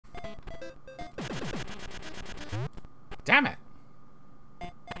Damn it!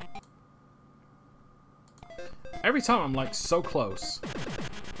 Every time I'm like so close.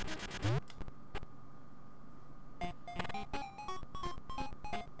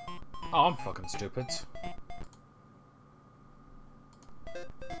 Oh, I'm fucking stupid.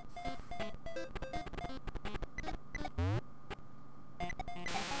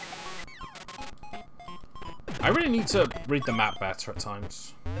 I really need to read the map better at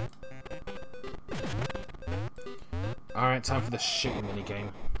times. Alright, time for the shitty minigame.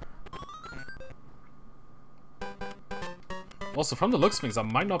 Also, from the looks of things, I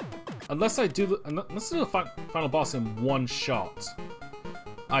might not... Unless I do the final boss in one shot,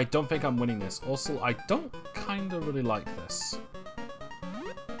 I don't think I'm winning this. Also, I don't kind of really like this.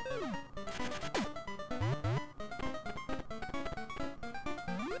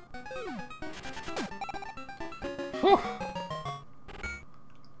 Whew.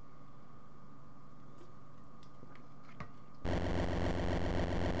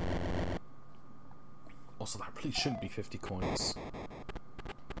 Also, that really shouldn't be 50 coins.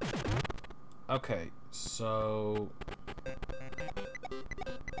 Okay, so...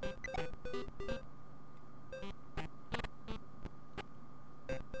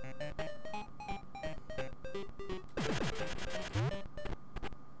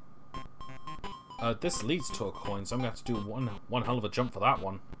 this leads to a coin, so I'm going to have to do one hell of a jump for that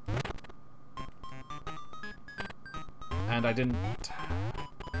one. And I didn't...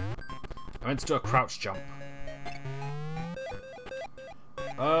 I meant to do a crouch jump.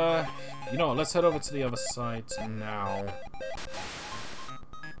 You know what, let's head over to the other side now.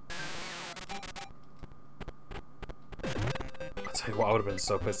 I'll tell you what, I would have been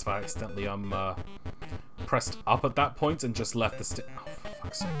so pissed if I accidentally pressed up at that point and just left the stick. Oh, for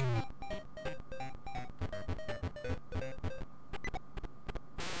fuck's sake.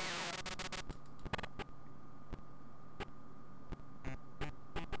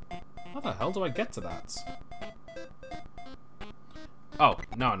 How the hell do I get to that? Oh,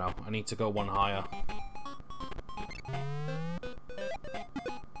 no, I need to go one higher.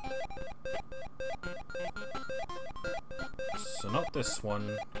 So not this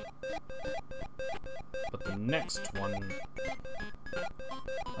one, but the next one.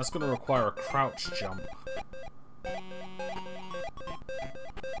 That's going to require a crouch jump.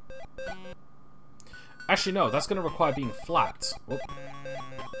 Actually, no, that's going to require being flat. Whoop.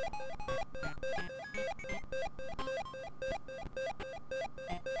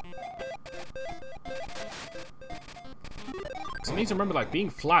 So I need to remember, like, being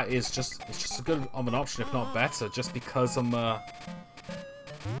flat is just as good of an option, if not better, just because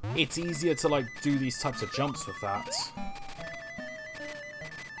it's easier to, like, do these types of jumps with that.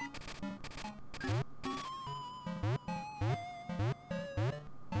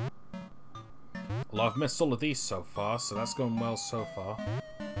 Well, I've missed all of these so far, so that's going well so far.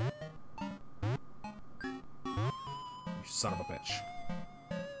 You son of a bitch.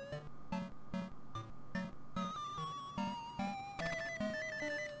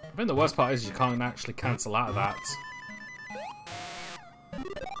 I think the worst part is you can't actually cancel out of that.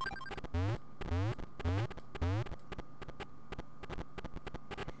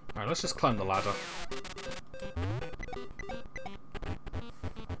 Alright, let's just climb the ladder.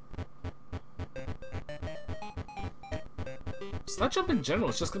 So that jump in general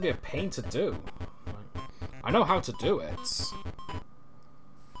is just going to be a pain to do. I know how to do it.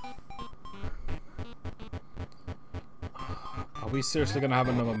 Are we seriously going to have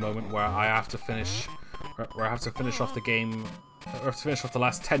another moment where I have to finish... Where I have to finish off the game... Or have to finish off the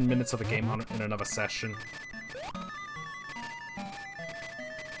last 10 minutes of the game in another session?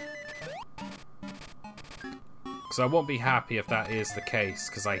 Because I won't be happy if that is the case,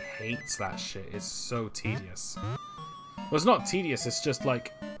 because I hate that shit. It's so tedious. Well, it's not tedious, it's just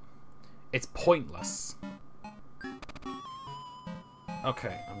like... It's pointless.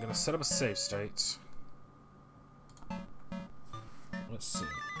 Okay, I'm going to set up a save state. Let's see.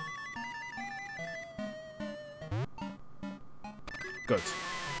 Good.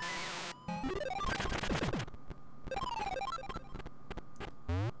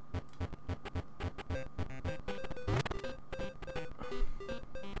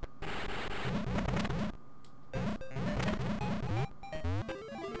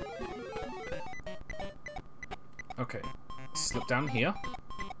 Okay, slip down here.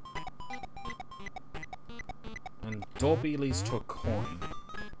 And door B leads to a coin.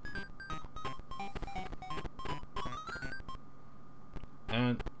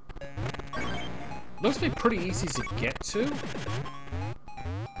 And looks to be pretty easy to get to.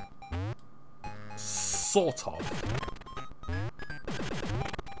 Sort of.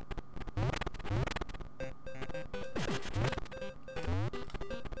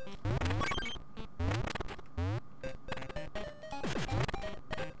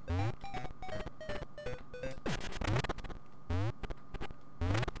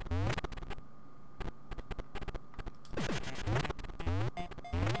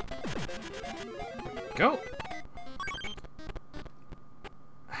 go.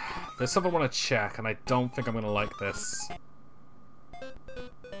 There's something I want to check, and I don't think I'm going to like this.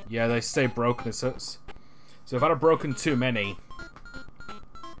 Yeah, they stay broken. So if I'd have broken too many,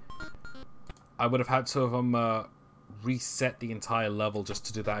 I would have had to have reset the entire level just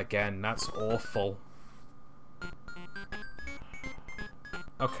to do that again. That's awful.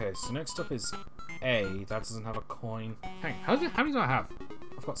 Okay, so next up is A. That doesn't have a coin. Hang on, how many do I have?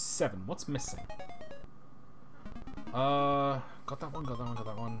 I've got 7. What's missing? Got that one, got that one, got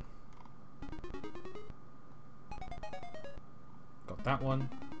that one. Got that one.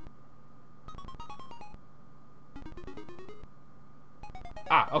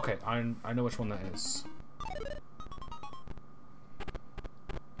 Ah, okay, I know which one that is.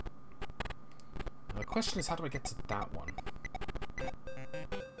 Now the question is, how do I get to that one?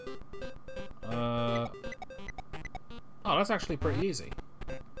 Oh, that's actually pretty easy.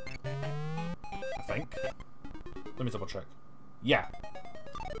 I think. Let me double check. Yeah.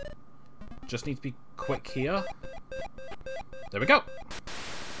 Just need to be quick here. There we go.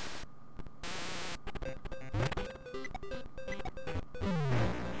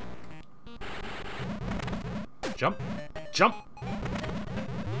 Jump. Jump.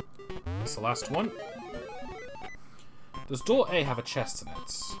 That's the last one. Does door A have a chest in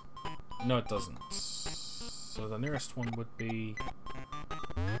it? No, it doesn't. So the nearest one would be...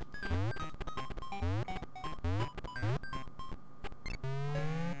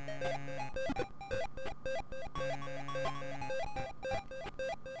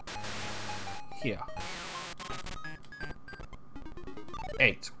 here.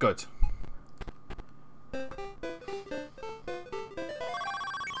 8. Good.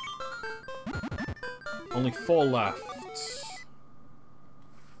 Only 4 left.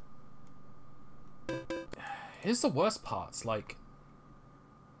 Here's the worst parts, like...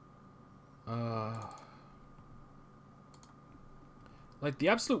 Like, the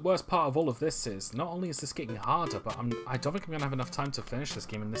absolute worst part of all of this is, not only is this getting harder, but I don't think I'm gonna have enough time to finish this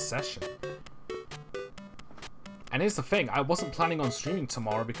game in this session. And here's the thing, I wasn't planning on streaming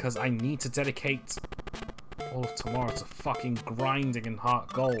tomorrow because I need to dedicate all of tomorrow to fucking grinding in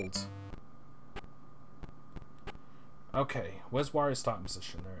Heart Gold. Okay, where's Wario's starting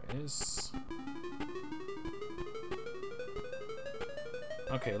position? There it is.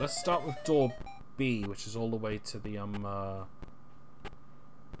 Okay, let's start with door B, which is all the way to the,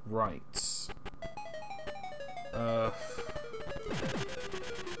 right.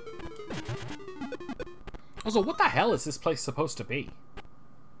 Also, what the hell is this place supposed to be?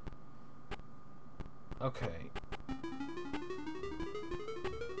 Okay.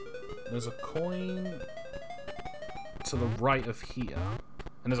 There's a coin to the right of here.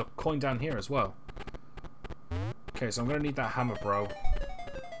 And there's a coin down here as well. Okay, so I'm gonna need that hammer, bro.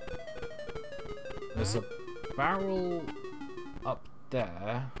 There's a barrel up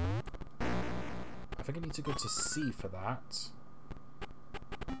there. I think I need to go to C for that.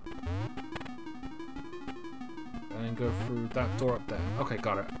 And then go through that door up there. Okay,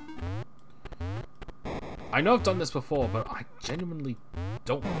 got it. I know I've done this before, but I genuinely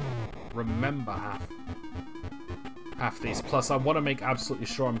don't remember half these. Plus, I want to make absolutely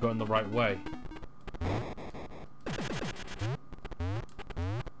sure I'm going the right way.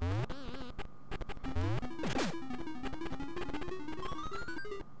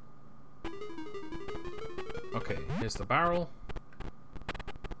 Okay, here's the barrel.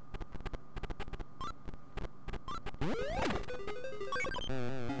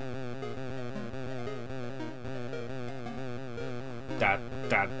 Da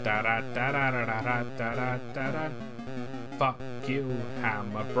da da da da da da da da da. Fuck you,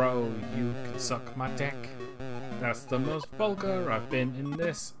 hammer bro, you can suck my dick. That's the most vulgar I've been in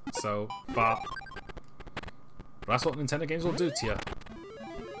this so far. That's what Nintendo games will do to you.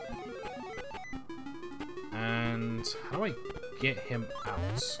 And how do I get him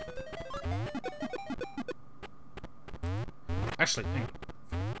out? Actually, hang on.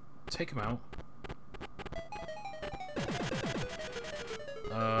 Take him out.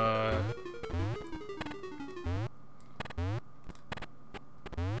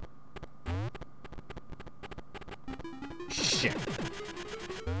 Shit.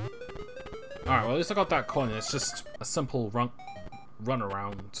 Alright, well at least I got that coin. It's just a simple run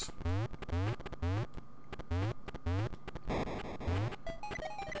around.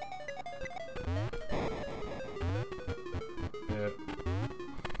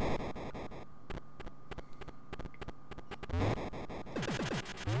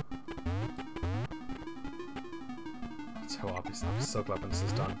 I'll be so glad when this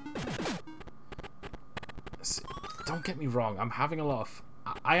is done. Don't get me wrong, I'm having a lot of...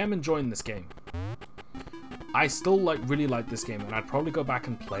 I am enjoying this game. I still really like this game, and I'd probably go back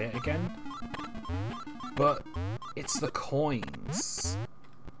and play it again. But it's the coins.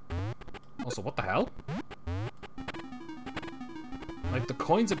 Also, what the hell? Like, the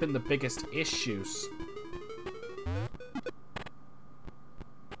coins have been the biggest issues.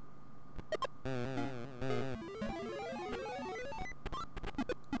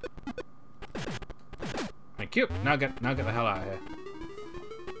 Thank you. Now get the hell out of here.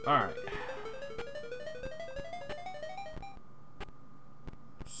 Alright.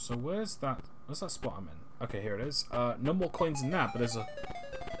 So where's that spot I'm in? Okay, here it is. No more coins than that, but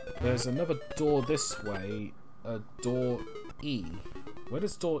there's another door this way. A door E. Where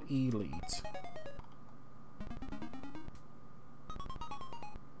does door E lead?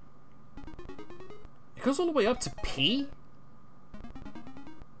 It goes all the way up to P?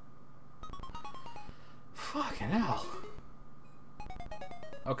 Fucking hell.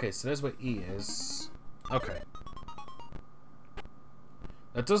 Okay, so there's where E is. Okay.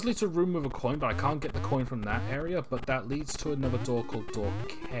 That does lead to a room with a coin, but I can't get the coin from that area, but that leads to another door called door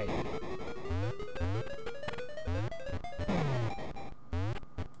K.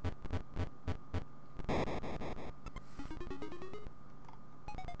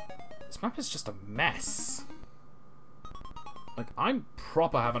 This map is just a mess. Like, I'm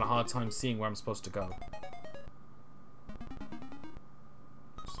proper having a hard time seeing where I'm supposed to go.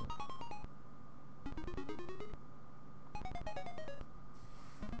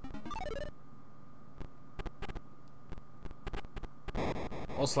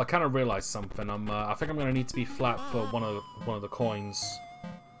 Also, I kind of realized something. I think I'm gonna need to be flat for one of the coins.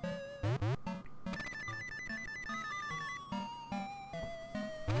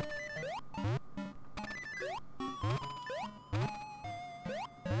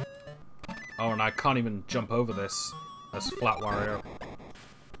 Oh, and I can't even jump over this as flat Wario.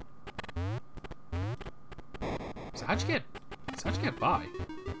 So how'd you get by?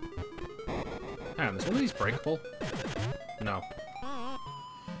 Hang on, is one of these breakable? No.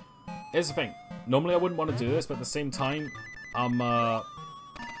 Here's the thing. Normally I wouldn't want to do this, but at the same time, there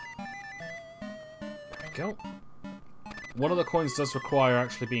we go. One of the coins does require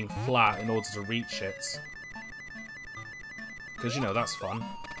actually being flat in order to reach it. Because, you know, that's fun.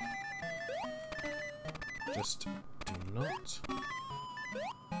 Just do not.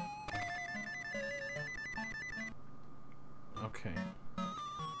 Okay.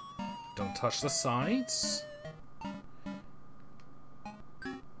 Don't touch the sides.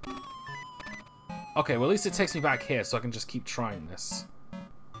 Okay, well at least it takes me back here so I can just keep trying this.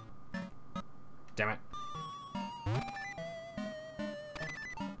 Damn it.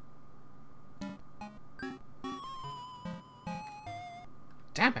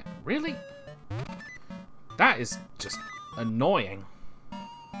 Damn it, really? That is just annoying.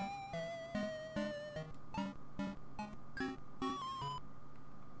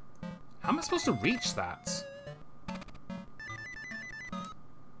 How am I supposed to reach that?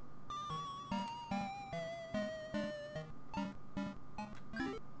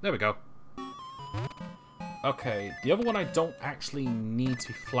 There we go. Okay, the other one I don't actually need to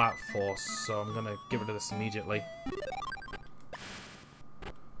be flat for, so I'm gonna get rid of this immediately.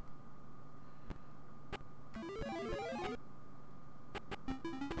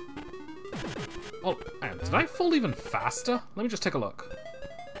 Oh, and did I fall even faster? Let me just take a look.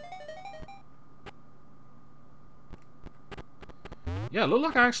 Yeah, it looked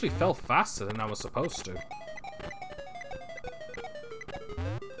like I actually fell faster than I was supposed to.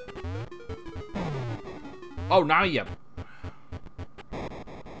 Oh, now you...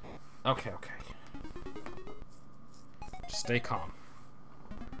 Okay. Just stay calm.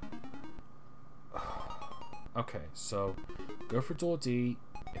 Okay, so go for door D.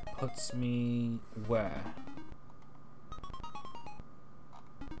 It puts me where?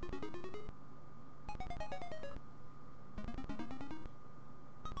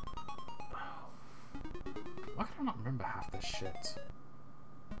 Why can I not remember half this shit?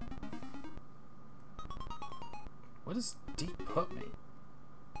 Where does D put me?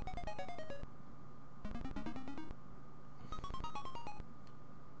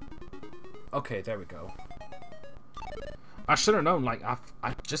 Okay, there we go. I should have known, like, I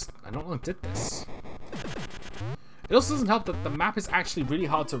don't know, did this. It also doesn't help that the map is actually really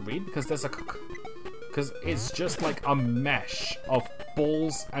hard to read because there's because it's just like a mesh of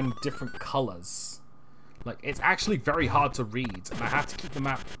balls and different colors. Like, it's actually very hard to read, and I have to keep the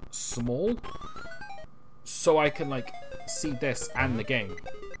map small so I can, like, see this and the game.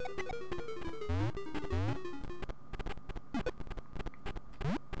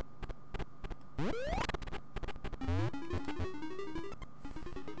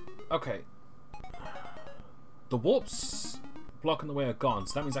 Okay. The warps blocking the way are gone,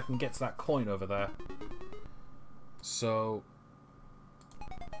 so that means I can get to that coin over there. So...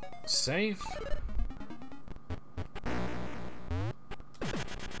 save.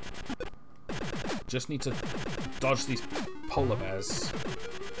 Just need to dodge these polar bears.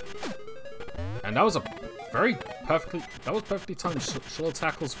 And that was a very perfectly... that was perfectly timed shuttle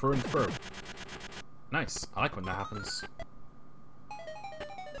tackles through and through. Nice. I like when that happens.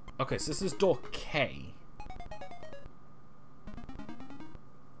 Okay, so this is door K.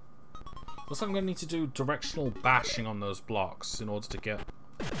 Looks like I'm going to need to do directional bashing on those blocks in order to get...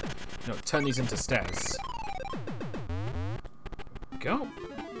 you know, turn these into stairs. Go.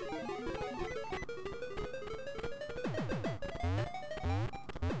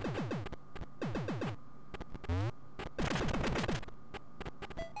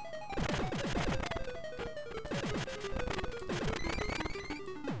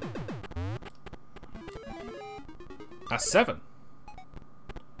 That's 7.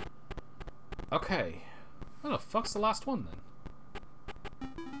 Okay. What the fuck's the last one then?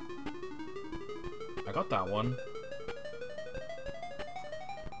 I got that one.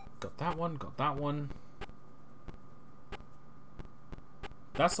 Got that one, got that one.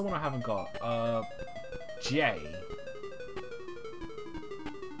 That's the one I haven't got. J.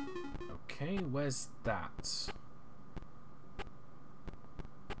 Okay, where's that?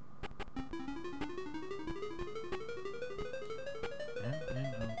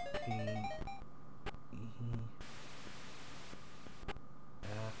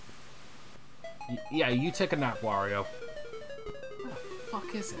 Yeah, you take a nap, Wario. What the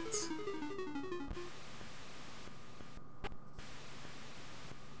fuck is it?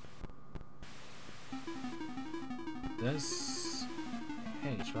 There's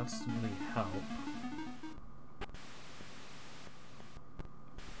H, that doesn't really help.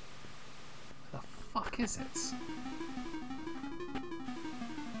 What the fuck is it?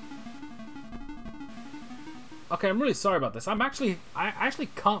 Okay, I'm really sorry about this. I actually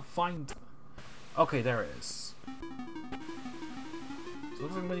can't find... Okay, there it is. So it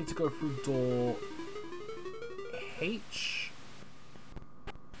looks like I need to go through door H.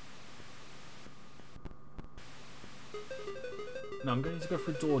 No, I'm going to need to go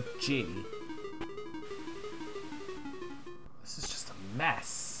through door G. This is just a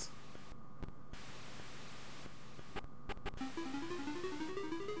mess.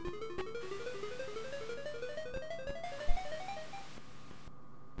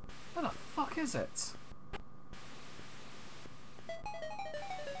 What the fuck is it?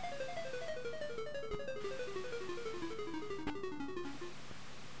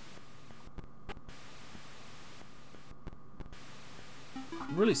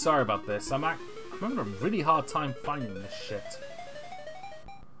 I'm really sorry about this. I'm having a really hard time finding this shit.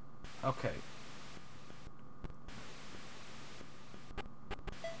 Okay.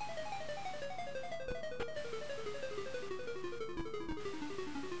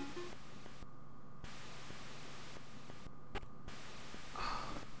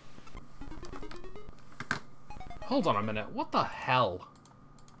 Hold on a minute. What the hell?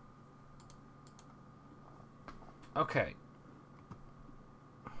 Okay.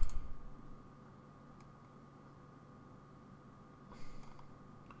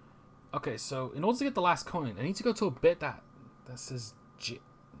 Okay, so in order to get the last coin, I need to go to a bit that says J.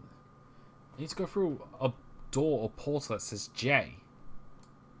 I need to go through a door or portal that says J.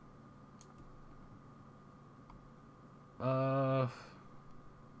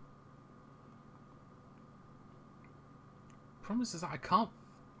 Promise is that I can't...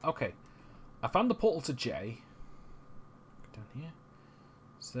 Okay. I found the portal to J. Go down here.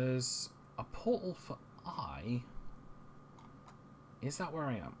 So there's a portal for I. Is that where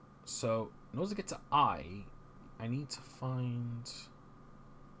I am? So, in order to get to I need to find...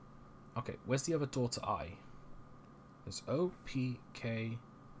 Okay, where's the other door to I? There's O, P, K,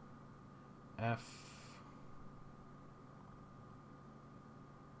 F...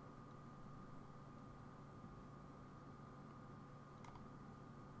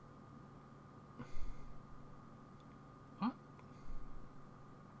 What?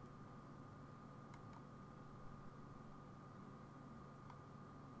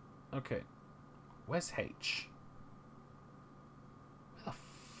 Okay. Where's H? Where the f...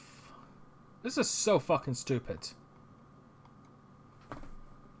 This is so fucking stupid.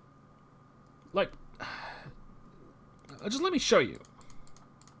 Like... Just let me show you.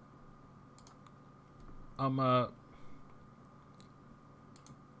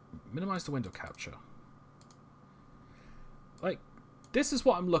 Minimize the window capture. Like, this is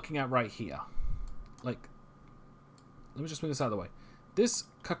what I'm looking at right here. Like, let me just move this out of the way. This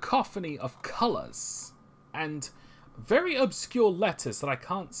cacophony of colors and very obscure letters that I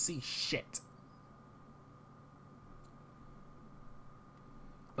can't see shit.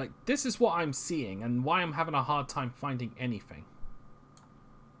 Like, this is what I'm seeing and why I'm having a hard time finding anything.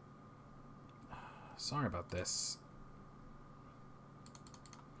 Sorry about this.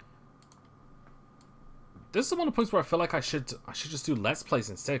 This is one of the points where I feel like I should just do Let's Plays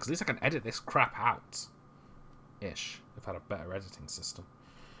instead, because at least I can edit this crap out. Ish, if I had a better editing system.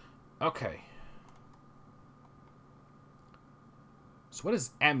 Okay. So where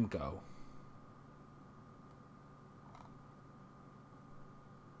does M go?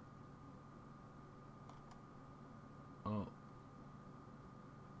 Oh.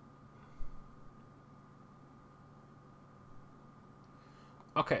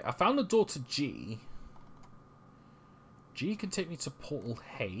 Okay, I found the door to G. G can take me to portal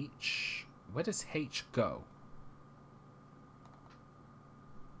H. Where does H go?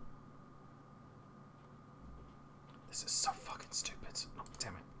 This is so fucking stupid. Oh,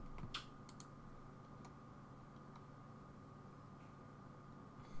 damn it.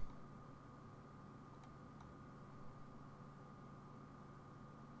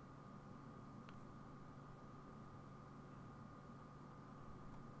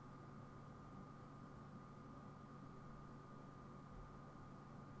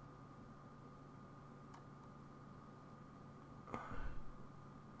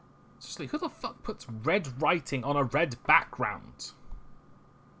 Seriously, who the fuck puts red writing on a red background?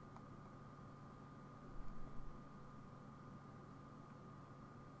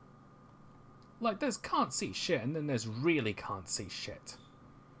 Like, there's can't see shit, and then there's really can't see shit.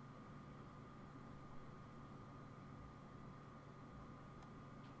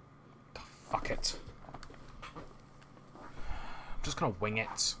 Oh, fuck it. I'm just gonna wing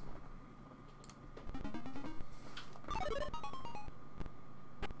it.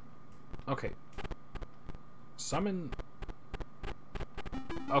 Okay. Summon...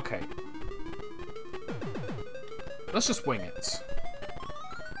 Okay. Let's just wing it.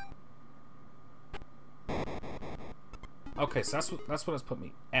 Okay, so that's what has put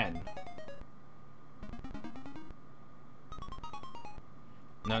me. N.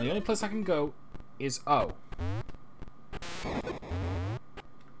 Now the only place I can go is O.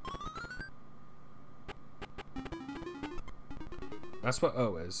 That's what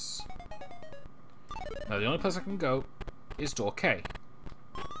O is. Now the only place I can go is door K.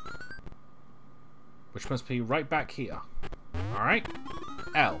 Which must be right back here. Alright?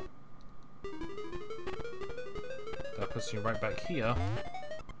 L. That puts me right back here.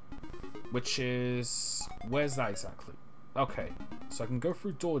 Which is... Where's that exactly? Okay. So I can go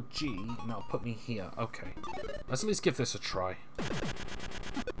through door G, and that'll put me here. Okay. Let's at least give this a try.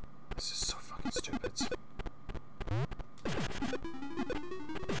 This is so fucking stupid.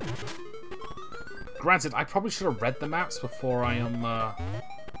 Granted, I probably should have read the maps before I am,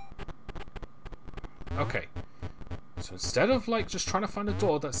 Okay. So instead of, like, just trying to find a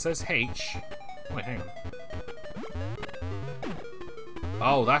door that says H... Wait, hang on.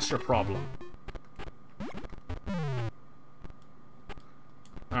 Oh, that's your problem.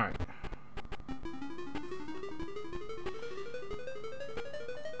 Alright.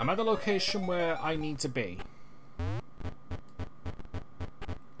 I'm at the location where I need to be.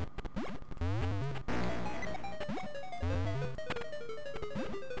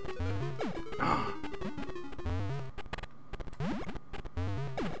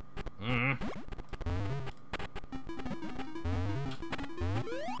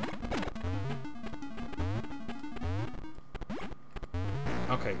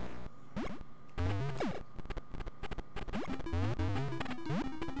 Okay.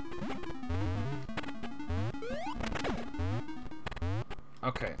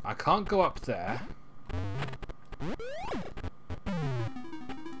 Okay, I can't go up there.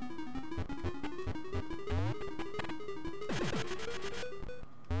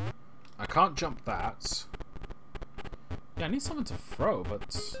 I can't jump that. Yeah, I need something to throw,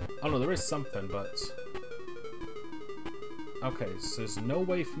 but... Oh no, there is something, but... Okay, so there's no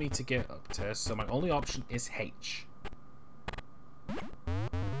way for me to get up there, so my only option is H.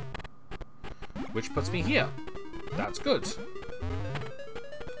 Which puts me here. That's good.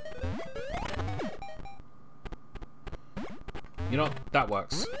 You know, that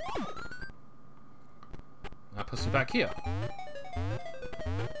works. That puts me back here.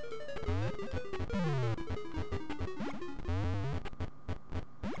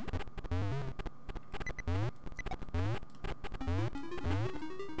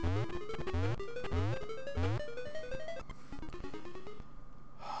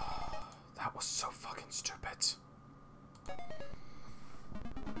 That was so fucking stupid.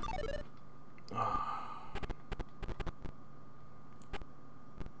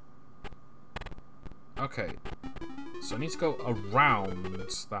 Okay. So I need to go around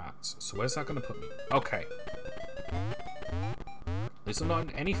that. So where's that going to put me? Okay. At least I'm not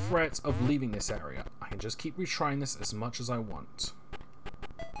in any threat of leaving this area. I can just keep retrying this as much as I want.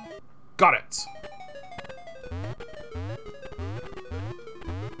 Got it!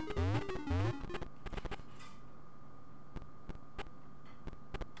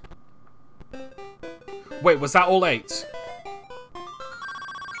 Wait, was that all 8?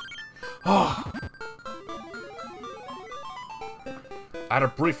 Oh! I had a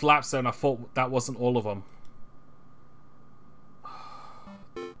brief lapse there and I thought that wasn't all of them.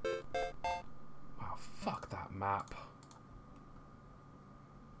 Oh, fuck that map.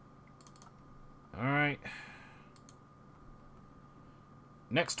 Alright.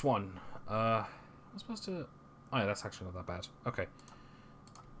 Next one. I'm supposed to... Oh yeah, that's actually not that bad. Okay.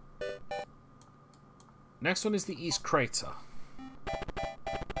 Next one is the East Crater.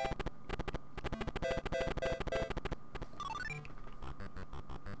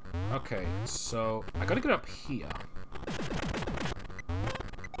 Okay, so I gotta get up here.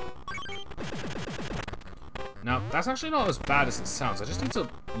 Now, that's actually not as bad as it sounds. I just need to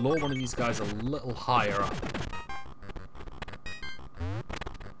lure one of these guys a little higher up.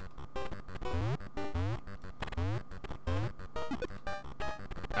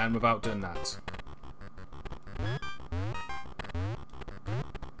 And without doing that.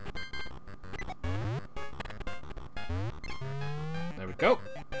 There we go.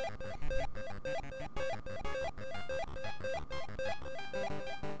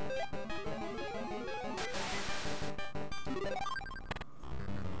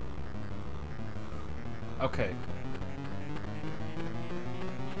 Okay.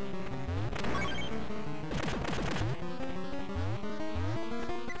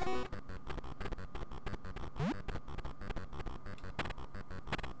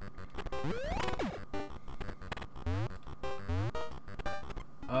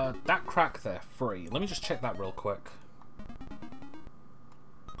 That crack there, free. Let me just check that real quick.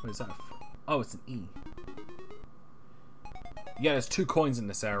 What is that? Oh, it's an E. Yeah, there's 2 coins in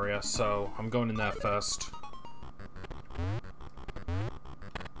this area, so I'm going in there first.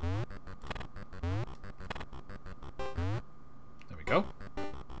 There we go.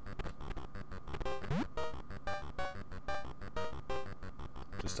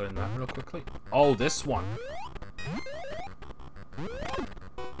 Just doing that real quickly. Oh, this one.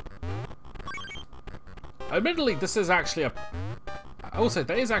 Admittedly, this is actually a... I will say,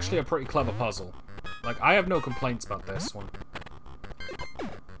 that is actually a pretty clever puzzle. Like, I have no complaints about this one.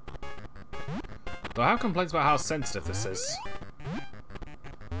 Though I have complaints about how sensitive this is.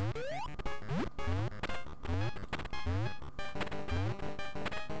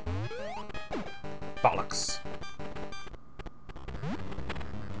 Bollocks.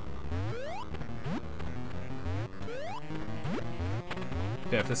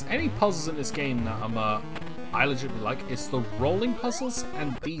 Yeah, if there's any puzzles in this game that I legitimately like, it's the rolling puzzles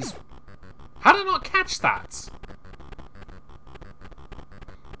and these... How did I not catch that?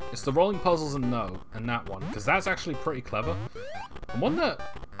 It's the rolling puzzles and that one, because that's actually pretty clever. And one that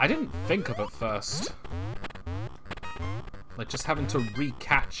I didn't think of at first. Like, just having to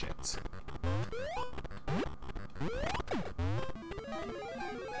re-catch it.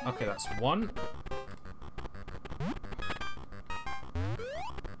 Okay, that's one.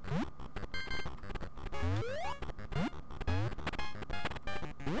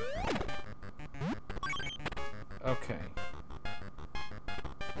 Okay.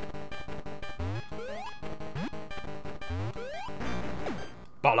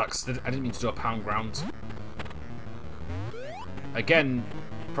 Bollocks! I didn't mean to do a pound ground. Again,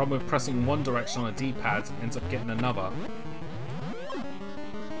 problem with pressing one direction on a D-pad ends up getting another.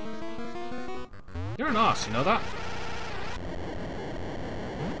 You're an arse, you know that?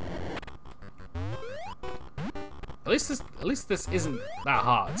 At least this isn't that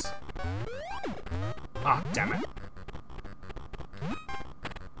hard. Ah, damn it.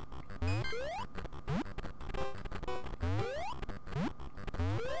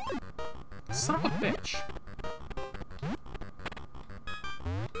 Son of a bitch.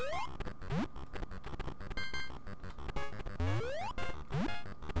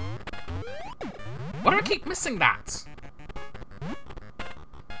 Why do I keep missing that?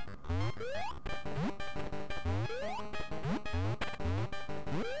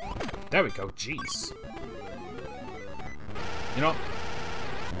 There we go, jeez. You know...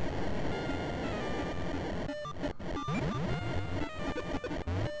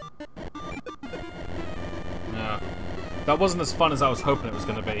 Yeah. That wasn't as fun as I was hoping it was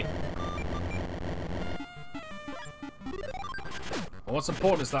going to be. But what's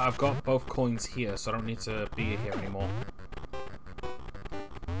important is that I've got both coins here, so I don't need to be here anymore.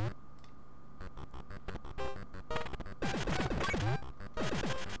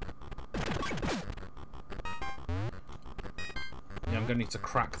 Yeah, I'm gonna need to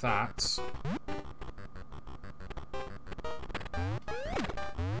crack that.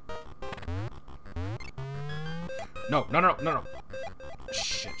 No, no, no, no, no.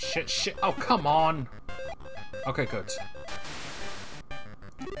 Shit, shit, shit. Oh, come on. Okay, good.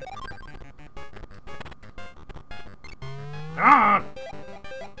 Ah!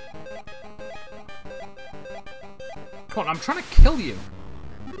 Come on, I'm trying to kill you.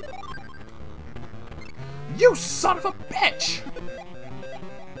 You son of a bitch!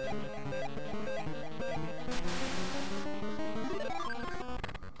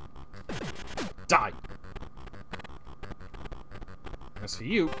 Die. As for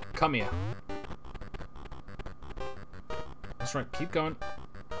you, come here. That's right, keep going.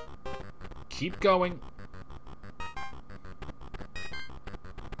 Keep going.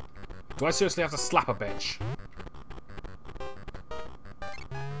 Do I seriously have to slap a bitch?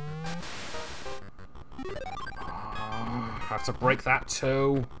 I have to break that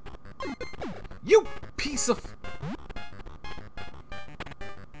too. You piece of...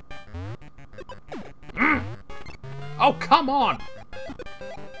 Oh, come on!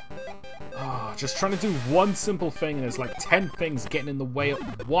 Oh, just trying to do one simple thing and there's like 10 things getting in the way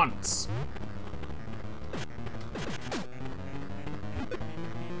at once.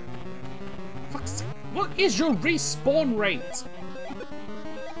 What is your respawn rate?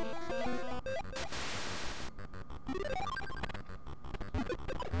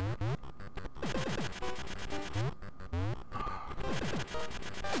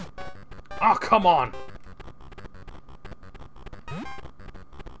 Oh, come on!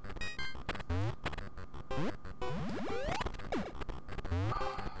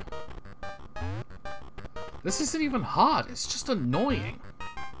 This isn't even hard, it's just annoying.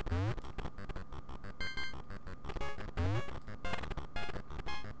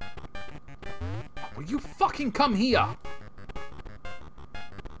 Will you fucking come here?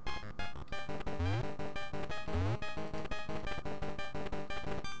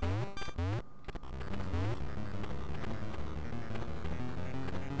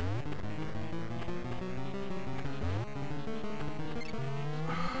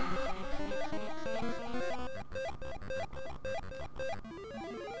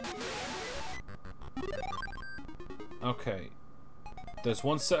 Okay. There's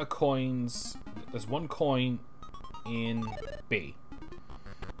one set of coins. There's one coin in B.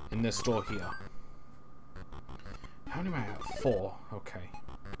 In this door here. How many am I at? 4. Okay.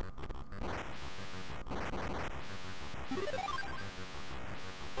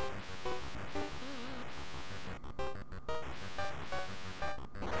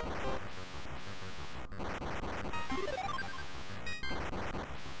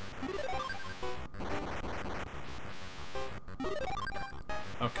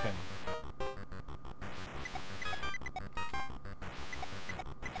 Okay.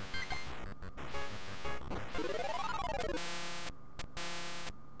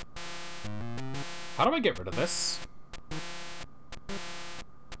 How do I get rid of this?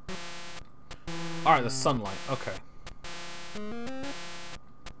 Alright, the sunlight. Okay.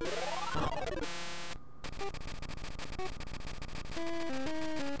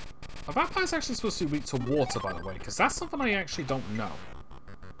 Are vampires actually supposed to be weak to water, by the way? Because that's something I actually don't know.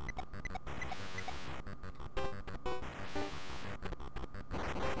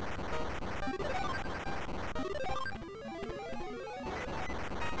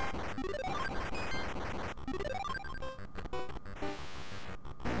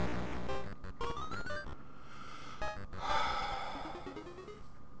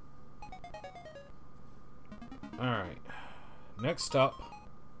 Alright. Next up.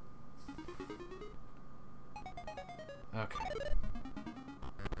 Okay.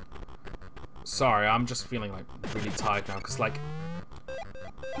 Sorry, I'm just feeling like really tired now because like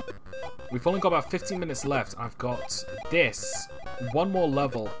we've only got about 15 minutes left. I've got this, one more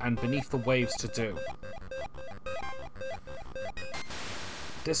level, and Beneath the Waves to do.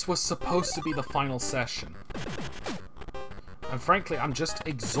 This was supposed to be the final session. And frankly, I'm just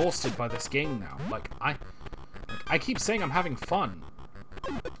exhausted by this game now. Like, I keep saying I'm having fun.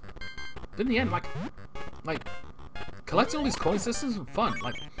 But in the end, like, collecting all these coins, this isn't fun.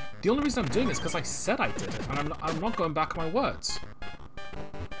 Like, the only reason I'm doing it is because I said I did it, and I'm not going back on my words.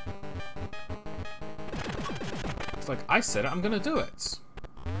 It's like, I said it, I'm gonna do it.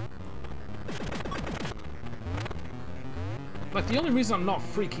 Like, the only reason I'm not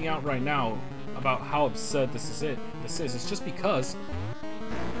freaking out right now about how absurd this is just because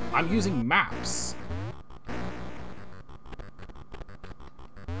I'm using maps.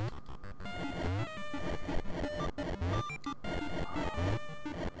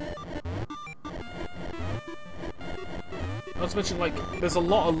 Not to mention, like, there's a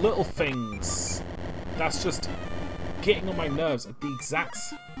lot of little things that's just getting on my nerves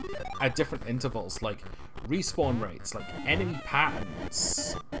at different intervals, like respawn rates, like enemy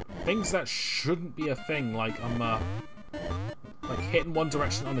patterns, things that shouldn't be a thing, like I'm like hitting one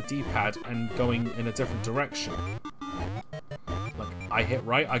direction on the D-pad and going in a different direction. Like I hit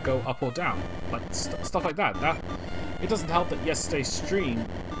right, I go up or down, like stuff like that. That it doesn't help that yesterday's stream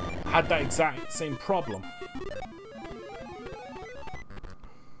had that exact same problem.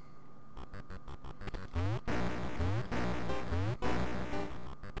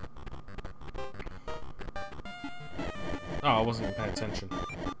 Oh, I wasn't even paying attention.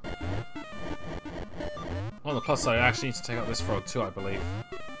 On the plus side, I actually need to take out this frog too, I believe.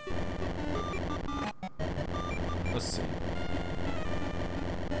 Let's see.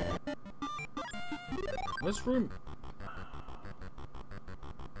 Where's room?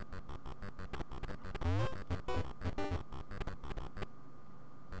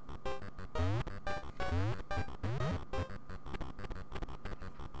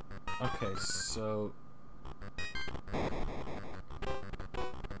 Okay, so...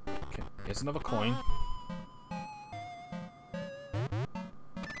 Okay, here's another coin.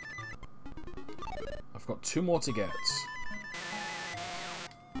 I've got 2 more to get.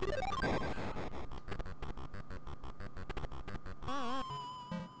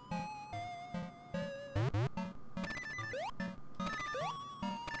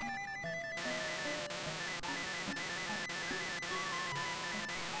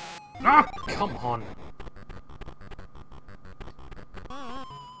 Ah! Come on!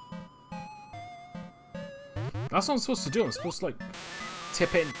 That's what I'm supposed to do. I'm supposed to, like,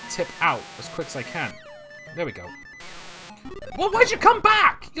 tip in, tip out as quick as I can. There we go. Well, why'd you come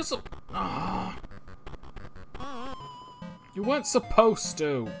back? You're so... Oh. You weren't supposed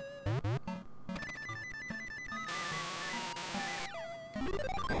to.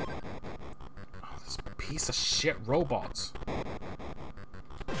 Oh, this piece of shit robot.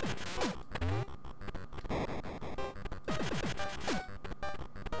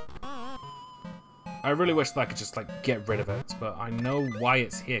 I really wish that I could just, like, get rid of it, but I know why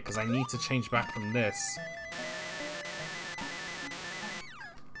it's here, because I need to change back from this.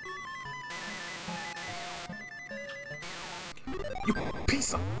 You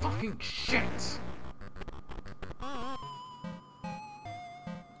piece of fucking shit!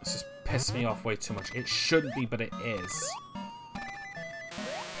 This just pissed me off way too much. It shouldn't be, but it is.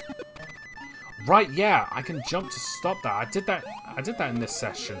 Right, yeah, I can jump to stop that. I did that in this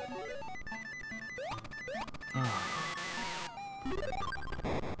session.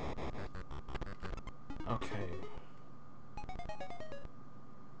 Okay.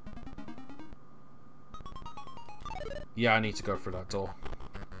 Yeah, I need to go through that door.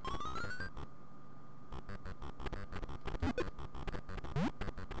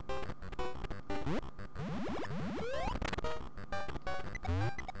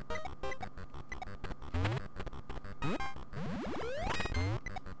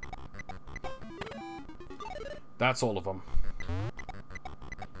 That's all of them.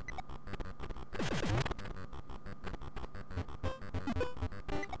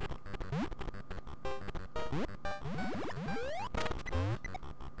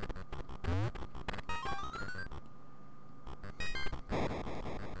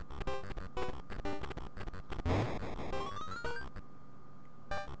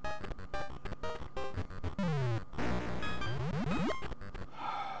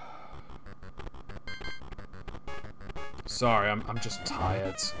 Sorry, I'm just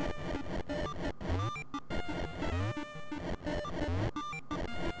tired.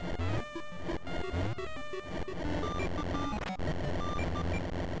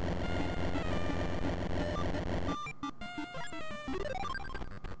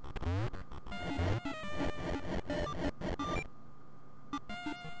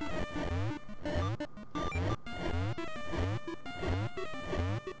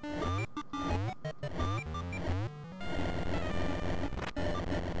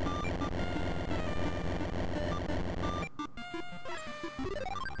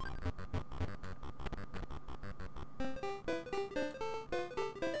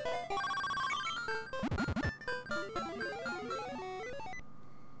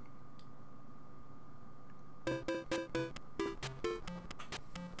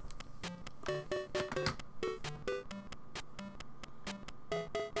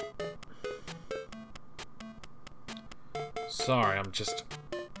 Sorry, I'm just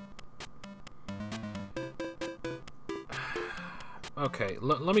Okay,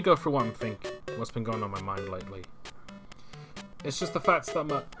 let me go through what's been going on in my mind lately. It's just the fact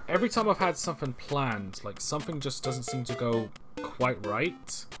that every time I've had something planned, like, something just doesn't seem to go quite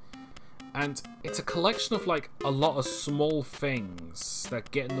right. And it's a collection of, like, a lot of small things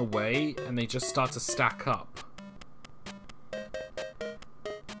that get in the way, and they just start to stack up.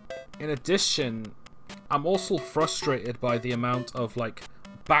 In addition, I'm also frustrated by the amount of, like,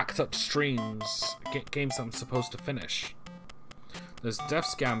 backed up streams, games I'm supposed to finish. There's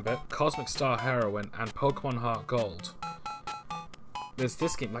Death's Gambit, Cosmic Star Heroine, and Pokemon Heart Gold. There's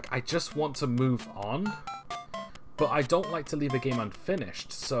this game, like, I just want to move on, but I don't like to leave a game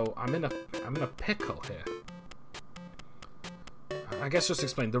unfinished, so I'm in a pickle here. I guess just to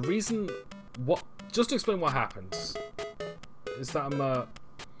explain what happened is that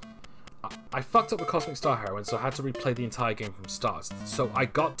I fucked up with Cosmic Star Heroine, so I had to replay the entire game from start. So I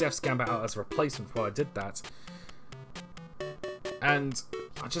got Death's Gambit out as a replacement before I did that, and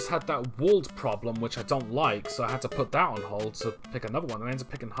I just had that walled problem, which I don't like, so I had to put that on hold to pick another one, and I ended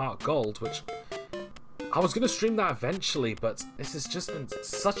up picking Heart Gold, which I was going to stream that eventually, but this has just been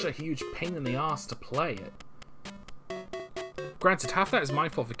such a huge pain in the ass to play it. Granted, half that is my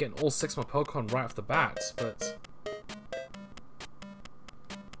fault for getting all 6 of my Pokemon right off the bat, but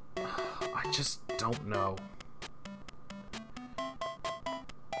I just don't know.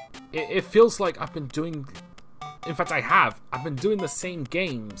 It feels like I've been doing... In fact, I've been doing the same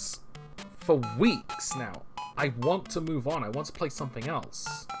games for weeks now. I want to move on. I want to play something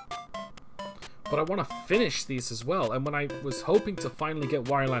else. But I want to finish these as well. And when I was hoping to finally get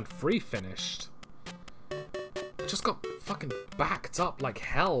Wario Land 3 finished, I just got fucking backed up like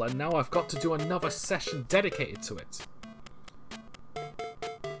hell. And now I've got to do another session dedicated to it.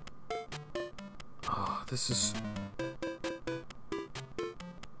 Oh, this is...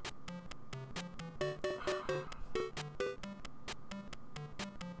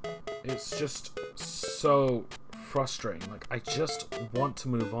 It's just so frustrating. Like, I just want to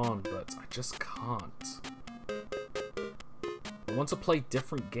move on, but I just can't. I want to play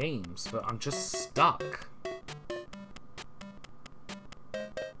different games, but I'm just stuck.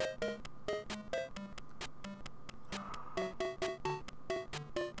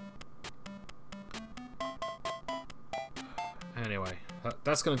 Anyway,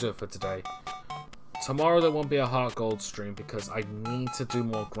 that's going to do it for today. Tomorrow there won't be a Heart Gold stream because I need to do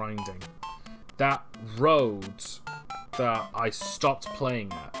more grinding. That road that I stopped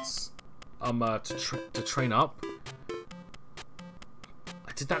playing at to train up,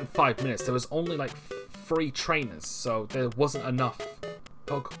 I did that in 5 minutes. There was only like 3 trainers, so there wasn't enough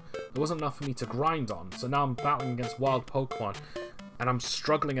for me to grind on. So now I'm battling against wild Pokemon, and I'm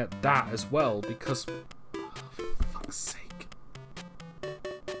struggling at that as well because, oh, for fuck's sake.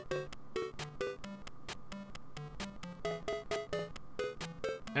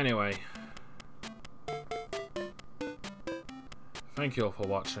 Anyway, thank you all for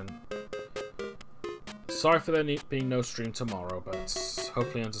watching. Sorry for there being no stream tomorrow, but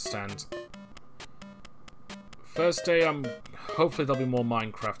hopefully you understand. Thursday, hopefully there'll be more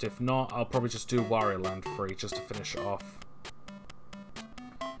Minecraft. If not, I'll probably just do Wario Land 3 just to finish it off.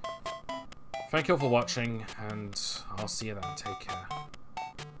 Thank you all for watching, and I'll see you then. Take care.